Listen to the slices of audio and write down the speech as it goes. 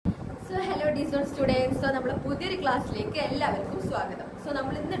Dear students, so we will see class. So, we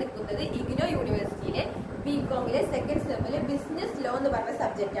will Ignou University BCom second sem business law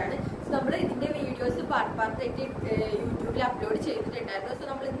subject. So, we will videos part YouTube upload. So,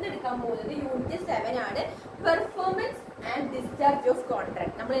 we will unit 7 performance and discharge of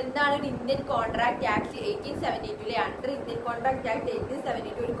contract. We will Indian Contract Act 1872 under Indian Contract Act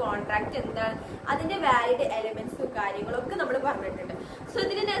 1872 contract and the valid elements. So,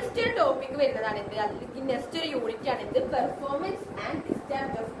 the next topic is next unit is performance and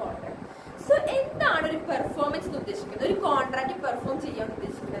discharge of contract. So, what is performance? A contract perform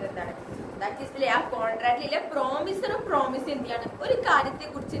that is a contract a promise or promise in the other. Or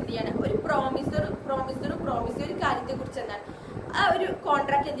promise or promise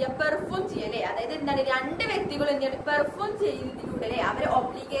contract in the perform perform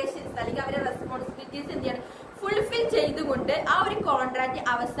obligations, responsibilities in the fulfill ചെയ്തുകൊണ്ട് ആ ഒരു contract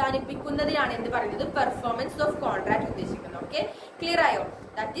അവസാനിപ്പിക്കുന്നതിനാണ് എന്ത് പറയുന്നത് performance of contract ഉദ്ദേശിക്കുന്നത്. Okay, clear ആയോ?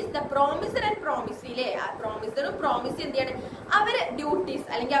 That is the promisor and പ്രോമിസിലെ ആ പ്രോമിസറും promise എന്താണ് അവരുടെ ഡ്യൂട്ടീസ്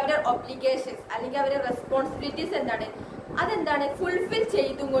അല്ലെങ്കിൽ അവരുടെ ഒബ്ലിഗേഷൻസ് അല്ലെങ്കിൽ അവരുടെ റെസ്പോൺസിബിലിറ്റീസ് എന്താണ് അതെന്താണ് ഫുൾഫിൽ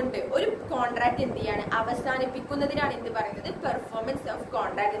ചെയ്തുകൊണ്ട് ഒരു കോൺട്രാക്ട് എന്ത് ചെയ്യാണ് അവസാനിപ്പിക്കുന്നതിനാണ് എന്ത് പറയുന്നത് പെർഫോമൻസ് ഓഫ്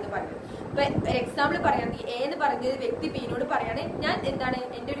കോൺട്രാക്ട് എന്ന് പറയുന്നത്. ഇപ്പൊ എക്സാമ്പിൾ പറയുകയാണെങ്കിൽ എ എന്ന് പറഞ്ഞത് വ്യക്തി ബിനോട് പറയാണ് ഞാൻ എന്താണ്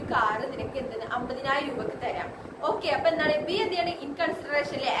എന്റെ ഒരു കാറ് നിനക്ക് എന്താണ് 50,000 രൂപക്ക് തരാം. ഓക്കെ, അപ്പൊ എന്താണ് ബി എന്താണ് ഇൻ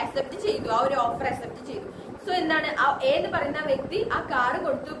കൺസിഡറേഷനിൽ അക്സെപ്റ്റ് ചെയ്തു, ആ ഒരു ഓഫർ അക്സെപ്റ്റ് ചെയ്തു. സോ എന്താണ് എ എന്ന് പറയുന്ന വ്യക്തി ആ കാറ്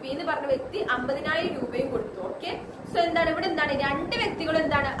കൊടുത്തു, ബി എന്ന് പറഞ്ഞ വ്യക്തി 50,000 രൂപയും കൊടുത്തു. ഓക്കെ, സോ എന്താണ് ഇവിടെ എന്താണ് രണ്ട് വ്യക്തികളും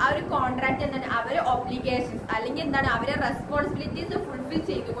എന്താണ് ആ ഒരു കോൺട്രാക്ട് എന്താണ് അവരെ ഒബ്ലിഗേഷൻസ് അല്ലെങ്കിൽ എന്താണ് അവരെ റെസ്പോൺസിബിലിറ്റീസ് ഫുൾഫിൽ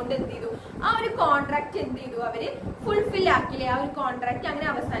ചെയ്തുകൊണ്ട് എന്ത് ചെയ്തു ആ ഒരു കോൺട്രാക്ട് എന്ത് ചെയ്തു അവര് ഫുൾഫിൽ ആക്കില്ലേ, ആ ഒരു കോൺട്രാക്ട് അങ്ങനെ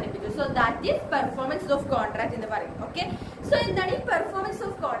അവസാനിപ്പിച്ചു. So that is performance of contract എന്ന് പറയും. ഓക്കെ, സോ എന്താണ് ഈ പെർഫോമൻസ്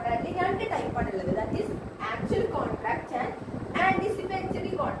ഓഫ് കോൺട്രാക്ട് രണ്ട് ടൈപ്പ് ആണുള്ളത്. That is actual contract and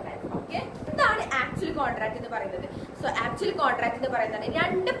anticipatory contract. Okay, എന്താണ് ആക്ച്വൽ കോൺട്രാക്ട് എന്ന് പറയുന്നത്? സോ ആക്ച്വൽ കോൺട്രാക്ട് എന്ന് പറയുന്നത്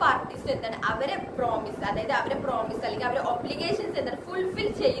രണ്ട് പാർട്ടീസ് എന്താണ് അവരെ പ്രോമിസ്, അതായത് അവരെ പ്രോമിസ് അല്ലെങ്കിൽ അവരെ ഒബ്ലിഗേഷൻസ് എന്താണ് ഫുൾഫിൽ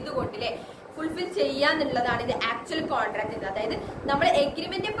ചെയ്തുകൊണ്ടില്ലേ ഫുൾഫിൽ ചെയ്യാന്നുള്ളതാണ് ഇത് ആക്ച്വൽ കോൺട്രാക്ട് എന്ന്. അതായത് നമ്മൾ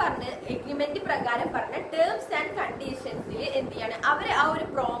എഗ്രിമെന്റ് പ്രകാരം പറഞ്ഞ ടേംസ് ആൻഡ് കണ്ടീഷൻസിൽ എന്ത് ചെയ്യാണ് അവരെ ആ ഒരു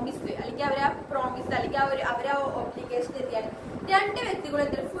പ്രോമിസ് അല്ലെങ്കിൽ അവരെ ആ പ്രോമിസ് അല്ലെങ്കിൽ അവരെ ഒബ്ലിഗേഷൻ എന്ത് ചെയ്യാണ് രണ്ട് വ്യക്തികൾ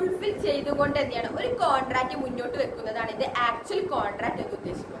എന്താണ് ഫുൾഫിൽ ചെയ്തുകൊണ്ട് എന്ത് ചെയ്യാണ് ഒരു കോൺട്രാക്ട് മുന്നോട്ട് വെക്കുന്നതാണ് ഇത് ആക്ച്വൽ കോൺട്രാക്ട് എന്ന്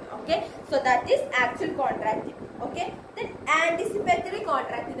ഉദ്ദേശിക്കുന്നത്. Okay, so that is actual contract. Okay, anticipatory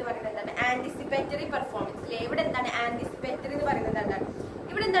contract എന്ന് പറയുന്നത് എന്താണ് ആന്റിസിപ്പേറ്ററി പെർഫോമൻസിലെ ഇവിടെ എന്താണ് ആന്റിസിപ്പേറ്ററി എന്ന് പറയുന്നത് എന്താണ്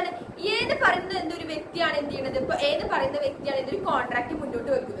ഇവിടെ എന്താണ് ഏത് പറയുന്നത് എന്തൊരു വ്യക്തിയാണ് എന്ത് ചെയ്യുന്നത് ഇപ്പൊ ഏത് പറയുന്ന വ്യക്തിയാണ് ഇതൊരു കോൺട്രാക്ട് മുന്നോട്ട്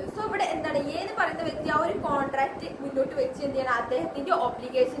വെക്കുന്നത്. സോ ഇവിടെ എന്താണ് ഏത് പറയുന്ന വ്യക്തി ആ ഒരു കോൺട്രാക്ട് മുന്നോട്ട് വെച്ച് എന്ത് ചെയ്യണം അദ്ദേഹത്തിന്റെ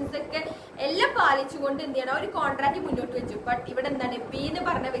ഒബ്ലിഗേഷൻസ് ഒക്കെ എല്ലാം പാലിച്ചുകൊണ്ട് എന്ത് ചെയ്യണം ഒരു കോൺട്രാക്ട് മുന്നോട്ട് വെച്ചു. ബട്ട് ഇവിടെ എന്താണ് ബി എന്ന്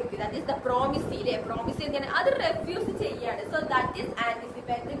പറഞ്ഞ വ്യക്തി ദാറ്റ് ഈസ് ദ പ്രോമിസിലെ പ്രോമിസ് എന്ത് ചെയ്യണം അത് റെഫ്യൂസ് ചെയ്യാണ്. So that is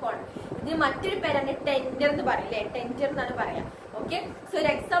anticipatory contract. ഇതിന് മറ്റൊരു പേരാണ് ടെൻഡർ എന്ന് പറയില്ലേ, ടെൻഡർ എന്നാണ് പറയാം. ഓക്കെ, സോ ഒരു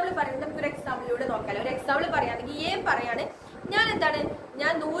എക്സാമ്പിൾ പറയുന്നത് നമുക്ക് ഒരു എക്സാമ്പിളിലൂടെ നോക്കാലോ. ഒരു എക്സാമ്പിൾ പറയുകയാണെങ്കിൽ എ പറയാണ്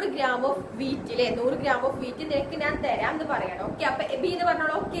ഞാൻ 100 gram of വീറ്റിലെ 100 gram of wheat നിനക്ക് ഞാൻ തരാം എന്ന് പറയണം. ഓക്കെ, അപ്പൊ ബി എന്ന്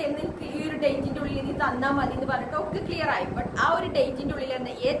പറഞ്ഞോളൂ ഓക്കെ നിനക്ക് ഈ ഒരു ഡേറ്റിന്റെ ഉള്ളിൽ നീ തന്നാൽ മതി എന്ന് പറഞ്ഞിട്ട് ഒക്കെ ക്ലിയർ ആയി. ബട്ട് ആ ഒരു ഡേറ്റിന്റെ ഉള്ളിൽ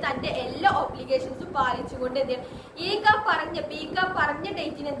തന്നെ എ തന്റെ എല്ലാ ഒബ്ലിഗേഷൻസും പാലിച്ചുകൊണ്ട് എന്ത് ചെയ്യണം ബിക്ക് പറഞ്ഞ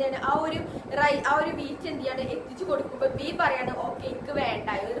ഡേറ്റിന് എന്താണ് ആ ഒരു വീറ്റ് എന്ത് ചെയ്യാണ് എത്തിച്ചു കൊടുക്കുമ്പോൾ ബി പറയാണ് ഓക്കെ എനിക്ക് വേണ്ട,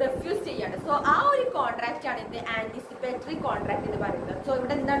 റെഫ്യൂസ് ചെയ്യാണ്. സോ ആ ഒരു കോൺട്രാക്ട് ആണ് എന്ത് ആന്റിസിപ്പേറ്ററി കോൺട്രാക്ട് എന്ന് പറയുന്നത്. സോ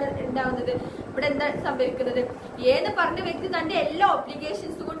ഇവിടെ എന്താണ് ഉണ്ടാവുന്നത്, ഇവിടെ എന്താണ് സംഭവിക്കുന്നത് ഏത് പറഞ്ഞ വ്യക്തി തന്റെ എല്ലാ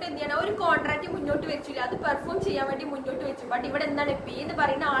ഒബ്ലിഗേഷൻസ് കൊണ്ട് എന്ത് ചെയ്യണം ഒരു കോൺട്രാക്ട് മുന്നോട്ട് വെച്ചില്ല, അത് പെർഫോം ചെയ്യാൻ വേണ്ടി മുന്നോട്ട് വെച്ചു. ബട്ട് ഇവിടെ എന്താണ് ബി എന്ന്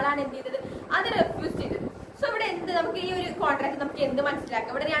പറയുന്ന ആളാണ് എന്ത് ചെയ്തത് അത് റെഫ്യൂസ് ചെയ്തത്. സോ ഇവിടെ നമുക്ക് ഈ ഒരു കോൺട്രാക്ട് നമുക്ക് എന്ത്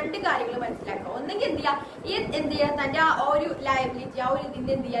മനസ്സിലാക്കാം, ഇവിടെ രണ്ട് കാര്യങ്ങൾ മനസ്സിലാക്കാം. ഒന്നെങ്കിൽ എന്ത് ചെയ്യാ തന്റെ ആ ഒരു ലയബിലിറ്റി ആ ഒരു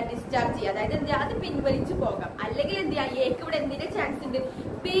ഇതിന്റെ എന്ത് ചെയ്യാ ഡിസ്ചാർജ് ചെയ്യുക, അതായത് എന്ത് ചെയ്യാ അത് പിൻവലിച്ചു പോകാം. അല്ലെങ്കിൽ എന്ത് ചെയ്യാ എക്ക് ഇവിടെ എന്തിന്റെ ചാൻസ് ഉണ്ട്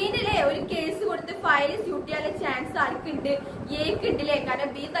ബിയിലെ ഒരു കേസ് കൊടുത്ത് ഫയൽ സ്യൂട്ട് ചെയ്യാനുള്ള ചാൻസ് ആർക്കുണ്ട് എക്ക് ഉണ്ടല്ലേ,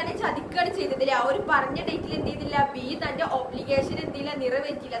 കാരണം ബി തന്നെ ചതിക്കാണ് ചെയ്തതില്ലേ ആ ഒരു പറഞ്ഞ ഡേറ്റിൽ എന്ത് ചെയ്തില്ല ബി തന്റെ ഒബ്ലിഗേഷൻ എന്ത് ചെയ്യില്ല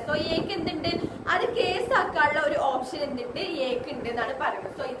നിറവേറ്റില്ല. സോ എക്ക് എന്തുണ്ട് അത് കേസ് ആക്കാനുള്ള ഒരു ഓപ്ഷൻ എന്തുണ്ട് എക്ക് ഉണ്ട് എന്നാണ്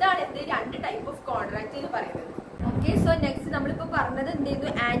പറയുന്നത്. സോ ഇതാണ് എന്ത് രണ്ട് ടൈപ്പ് ഓഫ് കോൺട്രാക്ട് എന്ന് പറയുന്നത്. ഓക്കെ, സോ നെക്സ്റ്റ് നമ്മളിപ്പോ പറഞ്ഞത് എന്ത്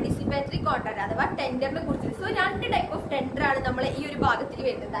ചെയ്യുന്നു ആന്റിസിപ്പേറ്ററി കോൺട്രാക്ട് അഥവാ ടെൻഡറിനെ കുറിച്ച്. സോ രണ്ട് ടൈപ്പ് ഓഫ് ടെൻഡർ ആണ് നമ്മൾ ഈ ഒരു ഭാഗത്തിൽ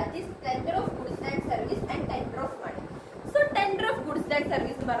വരുന്നത്. That is tender of goods and service and tender of money. So tender of goods and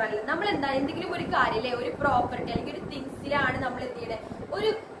service എന്ന് പറഞ്ഞാൽ നമ്മൾ എന്താ എന്തെങ്കിലും ഒരു കാര്യമില്ലേ ഒരു പ്രോപ്പർട്ടി അല്ലെങ്കിൽ ഒരു തിങ്സിലാണ് നമ്മൾ എന്ത് ചെയ്യണേ ഒരു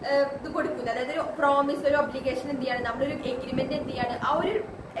ഇത് കൊടുക്കുന്നത്, അതായത് ഒരു പ്രോമിസ് ഒരു ഒബ്ലിഗേഷൻ എന്ത് ചെയ്യാണ് നമ്മളൊരു എഗ്രിമെന്റ് എന്ത് ചെയ്യാണ് ആ ഒരു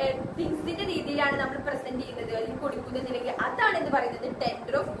തിങ്സിന്റെ രീതിയിലാണ് നമ്മൾ പ്രസന്റ് ചെയ്യുന്നത് അല്ലെങ്കിൽ കൊടുക്കുന്നുണ്ടെങ്കിൽ അതാണ് എന്ന് പറയുന്നത്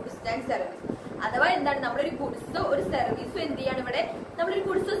tender of goods and service. അഥവാ എന്താണ് നമ്മളൊരു ഗുഡ്സോ ഒരു സർവീസോ എന്ത് ചെയ്യാണ് ഇവിടെ നമ്മളൊരു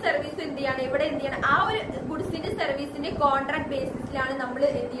ഗുഡ്സോ സർവീസോ എന്ത് ചെയ്യാണ് ഇവിടെ എന്ത് ചെയ്യണം ആ ഒരു ഗുഡ്സിന്റെ സർവീസിന്റെ കോൺട്രാക്ട് ബേസിസിലാണ് നമ്മൾ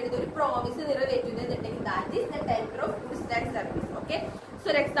എന്ത് ചെയ്യുന്നത് ഒരു promise നിറവേറ്റുന്നുണ്ടെങ്കിൽ that is the tender of goods and service. Okay, so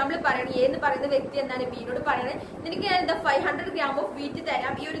ഒരു എക്സാമ്പിൾ പറയണം, എന്ന് പറയുന്ന വ്യക്തി എന്താണ് ബിനോട് പറയണത്, നിനക്ക് ഞാൻ എന്താ 500 gram ഓഫ് വീറ്റ്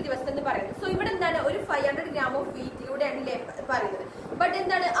തരാം ഈ ഒരു ദിവസം എന്ന് പറയുന്നത്. സോ ഇവിടെ എന്താണ് ഒരു 500 gram ഓഫ് വീറ്റിലൂടെയാണ് പറയുന്നത്. ബട്ട്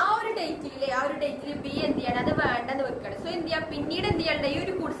എന്താണ് ആ ഒരു ഡേറ്റിൽ ബി എന്ത് ചെയ്യണം, അത് വേണ്ടെന്ന് വെക്കണം. സോ എന്ത് ചെയ്യാം, പിന്നീട് എന്ത് ചെയ്യണ്ട, ഈ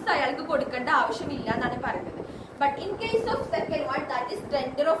ഒരു ഗുഡ്സ് അയാൾക്ക് കൊടുക്കേണ്ട ആവശ്യമില്ല എന്നാണ് പറയുന്നത്. But in case of second one, that is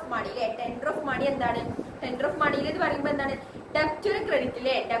tender of money അല്ലെ. ടെൻഡർ ഓഫ് മണി എന്താണ്, ടെൻഡർ ഓഫ് മണിയിൽ എന്ന് പറയുമ്പോൾ എന്താണ്, ഡെപ്റ്റർ ക്രെഡിറ്റ്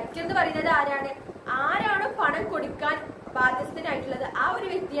അല്ലെ. ഡെപ്റ്റർ എന്ന് പറയുന്നത് ആരാണോ പണം കൊടുക്കാൻ ബാധ്യസ്ഥനായിട്ടുള്ളത് ആ ഒരു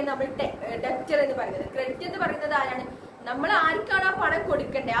വ്യക്തിയാണ് നമ്മൾ ഡെപ്റ്റർ എന്ന് പറയുന്നത്. ക്രെഡിറ്റ് എന്ന് പറയുന്നത് ആരാണ്, നമ്മൾ ആർക്കാണ് ആ പണം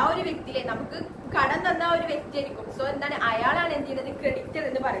കൊടുക്കേണ്ടത് ആ ഒരു വ്യക്തിയിലെ നമുക്ക് കടം തന്ന ആ ഒരു വ്യക്തി ആയിരിക്കും. സോ എന്താണ് അയാളാണ് എന്ത് ചെയ്യുന്നത്, ക്രെഡിറ്റർ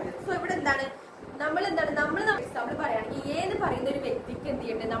എന്ന് പറയുന്നത്. സോ ഇവിടെ എന്താണ് നമ്മൾ എക്സാമ്പിൾ പറയുകയാണെങ്കിൽ ഏത് പറയുന്ന ഒരു വ്യക്തിക്ക് എന്ത്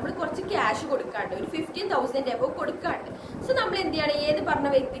ചെയ്യണ്ടേ, നമ്മൾ കുറച്ച് ക്യാഷ് കൊടുക്കാണ്ട്, ഒരു 15,000 എബോ കൊടുക്കാണ്ട്. സോ നമ്മൾ എന്ത് ചെയ്യാണ്, ഏത് പറഞ്ഞ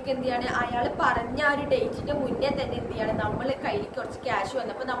വ്യക്തിക്ക് എന്ത് ചെയ്യാണ്, അയാൾ പറഞ്ഞ ആ ഒരു ഡേറ്റിന്റെ മുന്നേ തന്നെ എന്ത് ചെയ്യാണ്, നമ്മൾ കയ്യിൽ കുറച്ച് ക്യാഷ്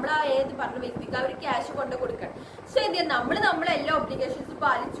വന്നപ്പോൾ നമ്മൾ ആ ഏത് പറഞ്ഞ വ്യക്തിക്ക് ആ ഒരു ക്യാഷ് കൊണ്ട് കൊടുക്കണം. സോ എന്ത് ചെയ്യാം, നമ്മളെ എല്ലാ ഒബ്ലിഗേഷൻസും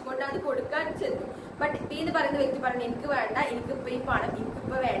പാലിച്ചുകൊണ്ട് അത് കൊടുക്കാൻ ചെന്നു. ബട്ട് ബി എന്ന് പറയുന്ന വ്യക്തി പറഞ്ഞു എനിക്ക് വേണ്ട, എനിക്കിപ്പോ ഈ പണം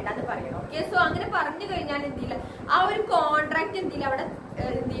എനിക്കിപ്പോ വേണ്ട എന്ന് പറയണം. ഓക്കെ, സോ അങ്ങനെ പറഞ്ഞു കഴിഞ്ഞാൽ എന്ത് ചെയ്യില്ല, ആ ഒരു കോൺട്രാക്ട് എന്ത് ചെയ്യില്ല, അവിടെ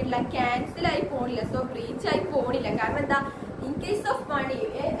എന്ത് ചെയ്യില്ല, ക്യാൻസൽ ആയി പോണില്ല. സോ ബ്രീച്ച് ആയി പോണില്ല. കാരണം എന്താ, ഇൻ കേസ് ഓഫ് മണി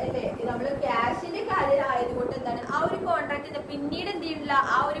അല്ലെ, നമ്മള് ക്യാഷിന്റെ കാര്യം ആയതുകൊണ്ട് എന്താണ് ആ ഒരു കോൺട്രാക്ട് പിന്നീട് എന്ത് ചെയ്യില്ല,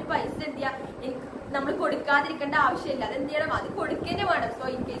 ആ ഒരു പൈസ എന്ത് ചെയ്യാ നമ്മൾ കൊടുക്കാതിരിക്കേണ്ട ആവശ്യമില്ല. അത് എന്ത് ചെയ്യണം, അത് കൊടുക്കേന്നെ വേണം. So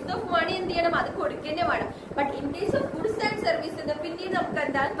in case of money എന്ത് ചെയ്യണം, അത് കൊടുക്കേന്നെ വേണം. But in case of goods and service പിന്നീട് നമുക്ക്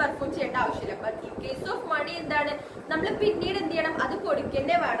എന്താണ് പെർഫോം ചെയ്യേണ്ട ആവശ്യമില്ല. But in case of money എന്താണ് നമ്മൾ പിന്നീട് എന്ത് ചെയ്യണം, അത്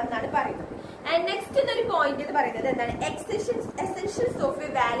കൊടുക്കേന്നെ വേണം എന്നാണ് പറയുന്നത്. ആൻഡ് നെക്സ്റ്റ് എന്നൊരു പോയിന്റ് എന്ന് പറയുന്നത് എന്താണ്, essentials of A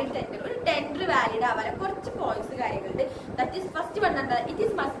valid tender. ഒരു ടെൻഡർ വാലിഡ് ആവാൻ കുറച്ച് പോയിന്റ്സ് കാര്യങ്ങളുണ്ട്. ദാറ്റ് ഈസ് ഫസ്റ്റ് വന്നത് it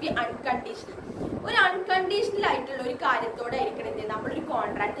is must be unconditional. ഒരു അൺകണ്ടീഷണൽ ആയിട്ടുള്ള ഒരു കാര്യത്തോടെ ആയിരിക്കണം എന്ത് ചെയ്യുന്നത്, നമ്മളൊരു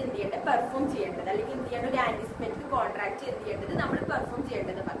കോൺട്രാക്ട് എന്ത് ചെയ്യേണ്ടത്, പെർഫോം ചെയ്യേണ്ടത്. അല്ലെങ്കിൽ എന്ത് ചെയ്യേണ്ട, ഒരു ആന്റിസിപ്പേറ്റഡ് കോൺട്രാക്ട് എന്ത് ചെയ്യേണ്ടത്, നമ്മൾ പെർഫോം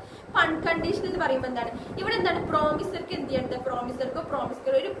ചെയ്യേണ്ടത്. അപ്പൊ അൺകണ്ടീഷണൽ എന്ന് പറയുമ്പോൾ എന്താണ്, ഇവിടെ എന്താണ് പ്രോമിസർക്ക് എന്ത് ചെയ്യേണ്ടത്, പ്രോമിസർക്കോ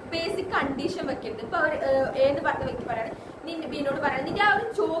ഒരു ബേസിക് കണ്ടീഷൻ വെക്കരുത്. ഇപ്പൊ അവർ ഏത് പറഞ്ഞ വ്യക്തി പറയണത്, ബിനോട് പറയണം, നിന്റെ ആ ഒരു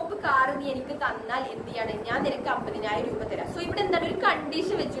ചോപ്പ് കാർ നീ എനിക്ക് തന്നാൽ എന്ത് ചെയ്യാണ്, ഞാൻ നിനക്ക് 50,000 രൂപ തരാം. സോ ഇവിടെ എന്താണ് ഒരു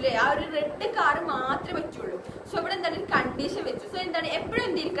കണ്ടീഷൻ വെച്ചുല്ലേ, ആ ഒരു റെഡ് കാർ മാത്രമേ വെച്ചുള്ളൂ. സോ ഇവിടെ എന്താണ് ഒരു കണ്ടീഷൻ വെച്ചു. സോ എന്താണ് എപ്പോഴും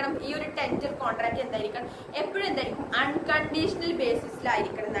എന്തിരിക്കണം, ഈ ഒരു ടെൻഡർ കോൺട്രാക്ട് എന്തായിരിക്കണം, എപ്പോഴും എന്തായിരിക്കും, അൺകണ്ടീഷണൽ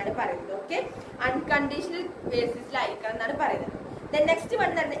ബേസിസിലായിരിക്കണം എന്നാണ് പറയുന്നത്. ഓക്കെ, അൺകണ്ടീഷണൽ ബേസിസിലായിരിക്കണം എന്നാണ് പറയുന്നത്. ദെൻ നെക്സ്റ്റ്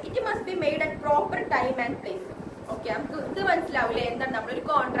വന്നത് it must be made at proper time and place. Okay, നമുക്ക് ഇത് മനസ്സിലാവില്ലേ, എന്താണ് നമ്മളൊരു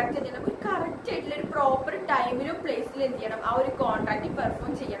കോൺട്രാക്ട് എന്ത് ചെയ്യണം, ഒരു കറക്റ്റ് ആയിട്ടുള്ള ഒരു പ്രോപ്പർ ടൈമിലും പ്ലേസിലും എന്ത് ചെയ്യണം, ആ ഒരു കോൺട്രാക്ട്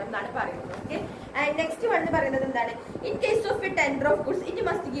പെർഫോം ചെയ്യണം എന്നാണ് പറയുന്നത്. ഓക്കെ, ആൻഡ് നെക്സ്റ്റ് വൺ പറയുന്നത് എന്താണ്, in case of A tender of goods it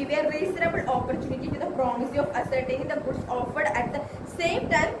must give A reasonable opportunity to the promise of ascertaining the goods offered at the same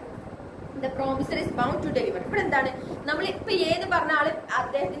time the promiser is bound to deliver. ഇവിടെ എന്താണ് നമ്മൾ ഇപ്പൊ ഏത് പറഞ്ഞ ആള്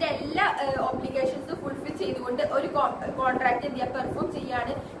അദ്ദേഹത്തിന്റെ എല്ലാ ഒബ്ലിഗേഷൻസും fulfil ചെയ്തുകൊണ്ട് ഒരു കോൺട്രാക്ട് എന്ത് ചെയ്യാ, പെർഫോം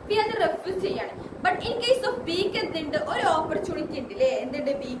ചെയ്യാണ്, ബി അത് റെഫ്യൂസ് ചെയ്യാണ്. ബട്ട് ഇൻ കേസ് ഓഫ് ബിക്ക് എന്തുണ്ട്, ഒരു ഓപ്പർച്യൂണിറ്റി ഉണ്ട് അല്ലേ,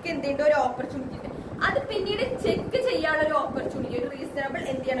 എന്തുണ്ട് ബിക്ക് എന്തുണ്ട്, ഒരു ഓപ്പർച്യൂണിറ്റി ഉണ്ട്. അത് പിന്നീട് ചെക്ക് ചെയ്യാനുള്ള ഒരു ഓപ്പർച്യൂണിറ്റി, ഒരു റീസണബിൾ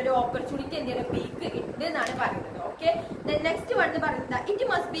എന്ത് ചെയ്യണം, ഒരു ഓപ്പർച്യൂണിറ്റി എന്ത് ചെയ്യണം, ബിക്ക് ഉണ്ട് എന്നാണ് പറയുന്നത്. ഓക്കെ, നെക്സ്റ്റ് വൺ പറയുന്നത് it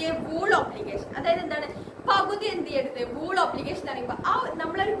must be A wool obligation. അതായത് എന്താണ്, പകുതി എന്ത് ചെയ്യരുത്, വൂൾ ഒബ്ലിഗേഷൻ അറിയുമ്പോൾ ആ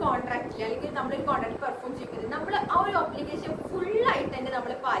നമ്മളൊരു കോൺട്രാക്റ്റിൽ അല്ലെങ്കിൽ നമ്മളൊരു കോൺട്രാക്ട് പെർഫോം ചെയ്യുന്നത് നമ്മൾ ആ ഒരു ഒബ്ലിഗേഷൻ ഫുള്ളായിട്ട് തന്നെ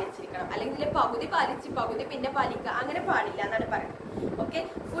നമ്മൾ പാലിച്ചിരിക്കണം. അല്ലെങ്കിൽ പകുതി പാലിച്ച് പകുതി പിന്നെ പാലിക്കുക, അങ്ങനെ പാടില്ല എന്നാണ് പറയുന്നത്. ഓക്കെ,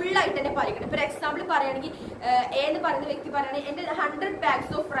 ഫുള്ളായിട്ട് തന്നെ പാലിക്കണം. ഇപ്പൊ എക്സാമ്പിൾ പറയുകയാണെങ്കിൽ എന്ന് പറയുന്ന വ്യക്തി പറയുകയാണെങ്കിൽ എന്റെ 100 bags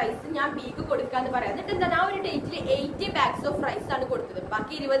ഓഫ് റൈസ് ഞാൻ ബിക്ക് കൊടുക്കാന്ന് പറയാം. എന്നിട്ട് എന്താണ് ആ ഒരു ഡേറ്റിൽ 80 bags ഓഫ് റൈസ് ആണ് കൊടുത്തത്,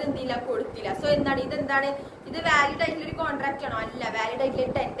 ബാക്കി 20 എന്തില്ല കൊടുത്തില്ല. സോ എന്താണ് ഇത് വാലിഡ് ആയിട്ടുള്ള ഒരു കോൺട്രാക്ട് ആണോ? അല്ല, വാലിഡ് ആയിട്ടുള്ള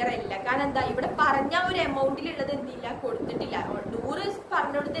ടെൻഡർ അല്ല. കാരണം എന്താ, ഇവിടെ പറഞ്ഞ ഒരു എമൗണ്ടിലുള്ളത് എന്തില്ല, കൊടുത്തിട്ടില്ല. 100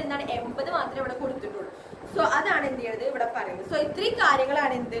 പറഞ്ഞെടുത്ത് എന്താണ് 80 മാത്രമേ ഇവിടെ കൊടുത്തിട്ടുള്ളൂ. സോ അതാണ് എന്ത് ചെയ്യുന്നത് ഇവിടെ പറയുന്നത്. സോ ഇത്രയും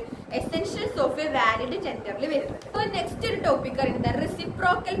കാര്യങ്ങളാണ് എന്ത് എസെൻഷ്യൽസ് ഓഫ് എ വാലിഡ് ടെൻഡറിൽ വരുന്നത്. സോ നെക്സ്റ്റ് ഒരു ടോപ്പിക് അറിയുന്നത്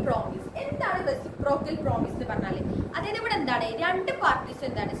റെസിപ്രോക്കൽ പ്രോമിസ്. എന്താണ് റെസിപ്രോക്കൽ പ്രോമിസ് എന്ന് പറഞ്ഞാല്, അതായത് ഇവിടെ എന്താണ് രണ്ട് പാർട്ടീസ്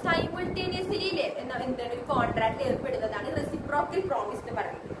എന്താണ് സൈമിൾട്ടേനിയസ്ലി എന്താണ് ഒരു കോൺട്രാക്ട് ഏർപ്പെടുന്നതാണ് റെസിപ്രോക്കൽ പ്രോമിസ് എന്ന്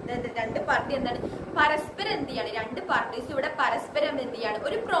പറയുന്നത്. രണ്ട് പാർട്ടി എന്താണ് പരസ്പരം എന്ത് ചെയ്യാണ്, രണ്ട് പാർട്ടീസ് ഇവിടെ പരസ്പരം എന്ത് ചെയ്യാണ്,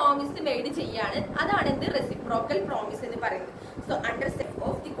 ഒരു പ്രോമിസ് മെയ്ഡ് ചെയ്യാണ്. അതാണ് എന്ത് റെസിപ്രോക്കൽ പ്രോമിസ് എന്ന് പറയുന്നത്. So under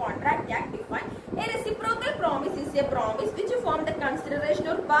of the contract act define A reciprocal promise is A promise which form the consideration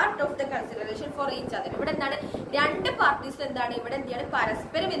or part of the consideration for each other. ഇവിടെ എന്താണ് രണ്ട് പാർട്ടീസ് എന്താണ് ഇവിടെ എന്ത് ചെയ്യാണ്,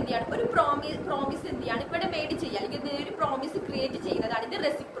 പരസ്പരം എന്ത് ചെയ്യാണ്, ഒരു പ്രോമിസ് എന്ത് ചെയ്യാണ് ഇവിടെ മെയ്ഡ് ചെയ്യുക, അല്ലെങ്കിൽ ഒരു പ്രോമിസ് ക്രിയേറ്റ് ചെയ്യുന്നതാണ് ഇത്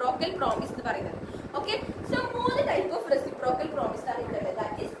റെസിപ്രോക്കൽ പ്രോമിസ് എന്ന് പറയുന്നത്. Okay, so 3 type of reciprocal promise ആണ് ഇവിടെ ഉള്ളത്.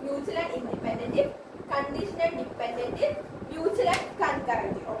 That is mutual and independent, conditional dependent, mutual and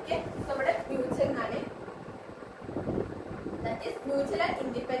concurrent. Okay, so ഇവിടെ മ്യൂച്വൽ ആണ്, that is mutual and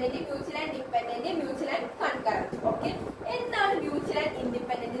independent, mutual and dependent, mutual and concurrent. Okay, എന്താണ് mutual and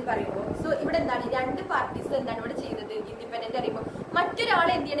independent എന്ന് പറയുമ്പോൾ, so ഇവിടെ എന്താണ് രണ്ട് പാർട്ടീസ് എന്താണ് ഇവിടെ ചെയ്യുന്നത്, ഇൻഡിപെൻഡന്റ് അറിയുമ്പോൾ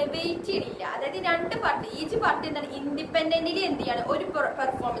മറ്റൊരാളെ എന്ത് ചെയ്യണം വെയിറ്റ് ചെയ്യണില്ല. അതായത് രണ്ട് പാർട്ടി ഈച്ച് പാർട്ടി എന്താണ് ഇൻഡിപെൻഡന്റ്ലി എന്ത് ചെയ്യാണ് ഒരു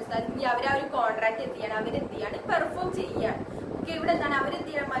പെർഫോമൻസ് അല്ലെങ്കിൽ അവർ ആ ഒരു കോൺട്രാക്ട് എന്ത് ചെയ്യാണ് അവരെന്ത് ചെയ്യാണ് പെർഫോം ചെയ്യാണ്. ഓക്കെ, ഇവിടെ എന്താണ് അവരെന്ത്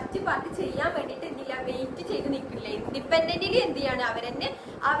ചെയ്യണം മറ്റു പാർട്ടി ചെയ്യാൻ വേണ്ടിയിട്ട് എന്തില്ല വെയിറ്റ് ചെയ്ത് നിൽക്കില്ല. ഇൻഡിപെൻഡന്റ്ലി എന്ത് ചെയ്യാണ്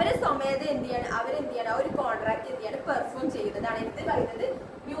അവരെ സ്വമേധ എന്ത് ചെയ്യാണ് അവരെന്ത് ചെയ്യാണ് ആ ഒരു കോൺട്രാക്ട് എന്ത് ചെയ്യാണ് പെർഫോം ചെയ്യുന്നതാണ് എന്ത് പറയുന്നത്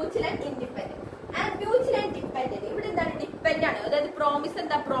mutual and independent. And mutual and dependent ഇവിടെ എന്താണ് ഡിപെൻഡ് ആണ്. അതായത് പ്രോമിസ്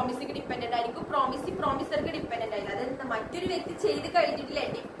എന്താ പ്രോമിസിക്ക് ഡിപെൻഡന്റ് ആയിരിക്കും, പ്രോമിസർക്ക് ഡിപെൻഡന്റ് ആയിരിക്കും. അതായത് മറ്റൊരു വ്യക്തി ചെയ്ത് കഴിഞ്ഞിട്ടില്ല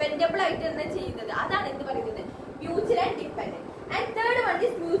ഡിപെൻഡബിൾ ആയിട്ട് എന്താ ചെയ്യുന്നത് അതാണ് എന്ത് പറയുന്നത് mutual and dependent. And third one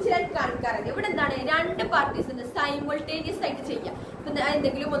is mutual and concurrent. ഇവിടെ എന്താണ് രണ്ട് പാർട്ടീസ് സൈമൾട്ടേനിയസ് ആയിട്ട് ചെയ്യാം.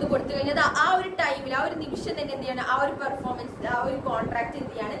 എന്തെങ്കിലും ഒന്ന് കൊടുത്തു കഴിഞ്ഞാൽ ആ ഒരു ടൈമിൽ ആ ഒരു നിമിഷം തന്നെ എന്ത് ചെയ്യാണ് ആ ഒരു പെർഫോമൻസ് ആ ഒരു കോൺട്രാക്ട്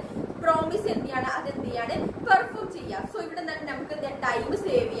എന്ത് ചെയ്യാണ് പ്രോമിസ് എന്ത് ചെയ്യാണ് അതെന്ത് ചെയ്യാണ് പെർഫോം ചെയ്യാം. സോ ഇവിടെ എന്താണ് നമുക്ക് ടൈം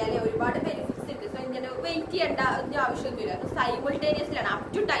സേവ് ചെയ്യാൻ ഒരുപാട് ബെനിഫിറ്റ്സ് ഉണ്ട്. സോ ഇങ്ങനെ വെയിറ്റ് ചെയ്യേണ്ട ആവശ്യമൊന്നുമില്ല. സൈമൾട്ടേനിയസിലാണ് അപ്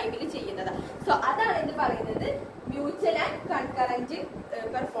ടു ടൈമിൽ ചെയ്യുന്നത്. സോ അതാണ് എന്ത് പറയുന്നത് mutual and concurrent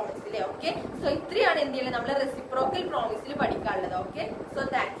പെർഫോമൻസിലെ. Okay, so ഇത്രയാണ് എന്ത് ചെയ്യുന്നത് നമ്മൾ റെസിപ്രോക്കൽ പ്രോമിസിൽ പഠിക്കാനുള്ളത്. Okay, so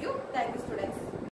thanks.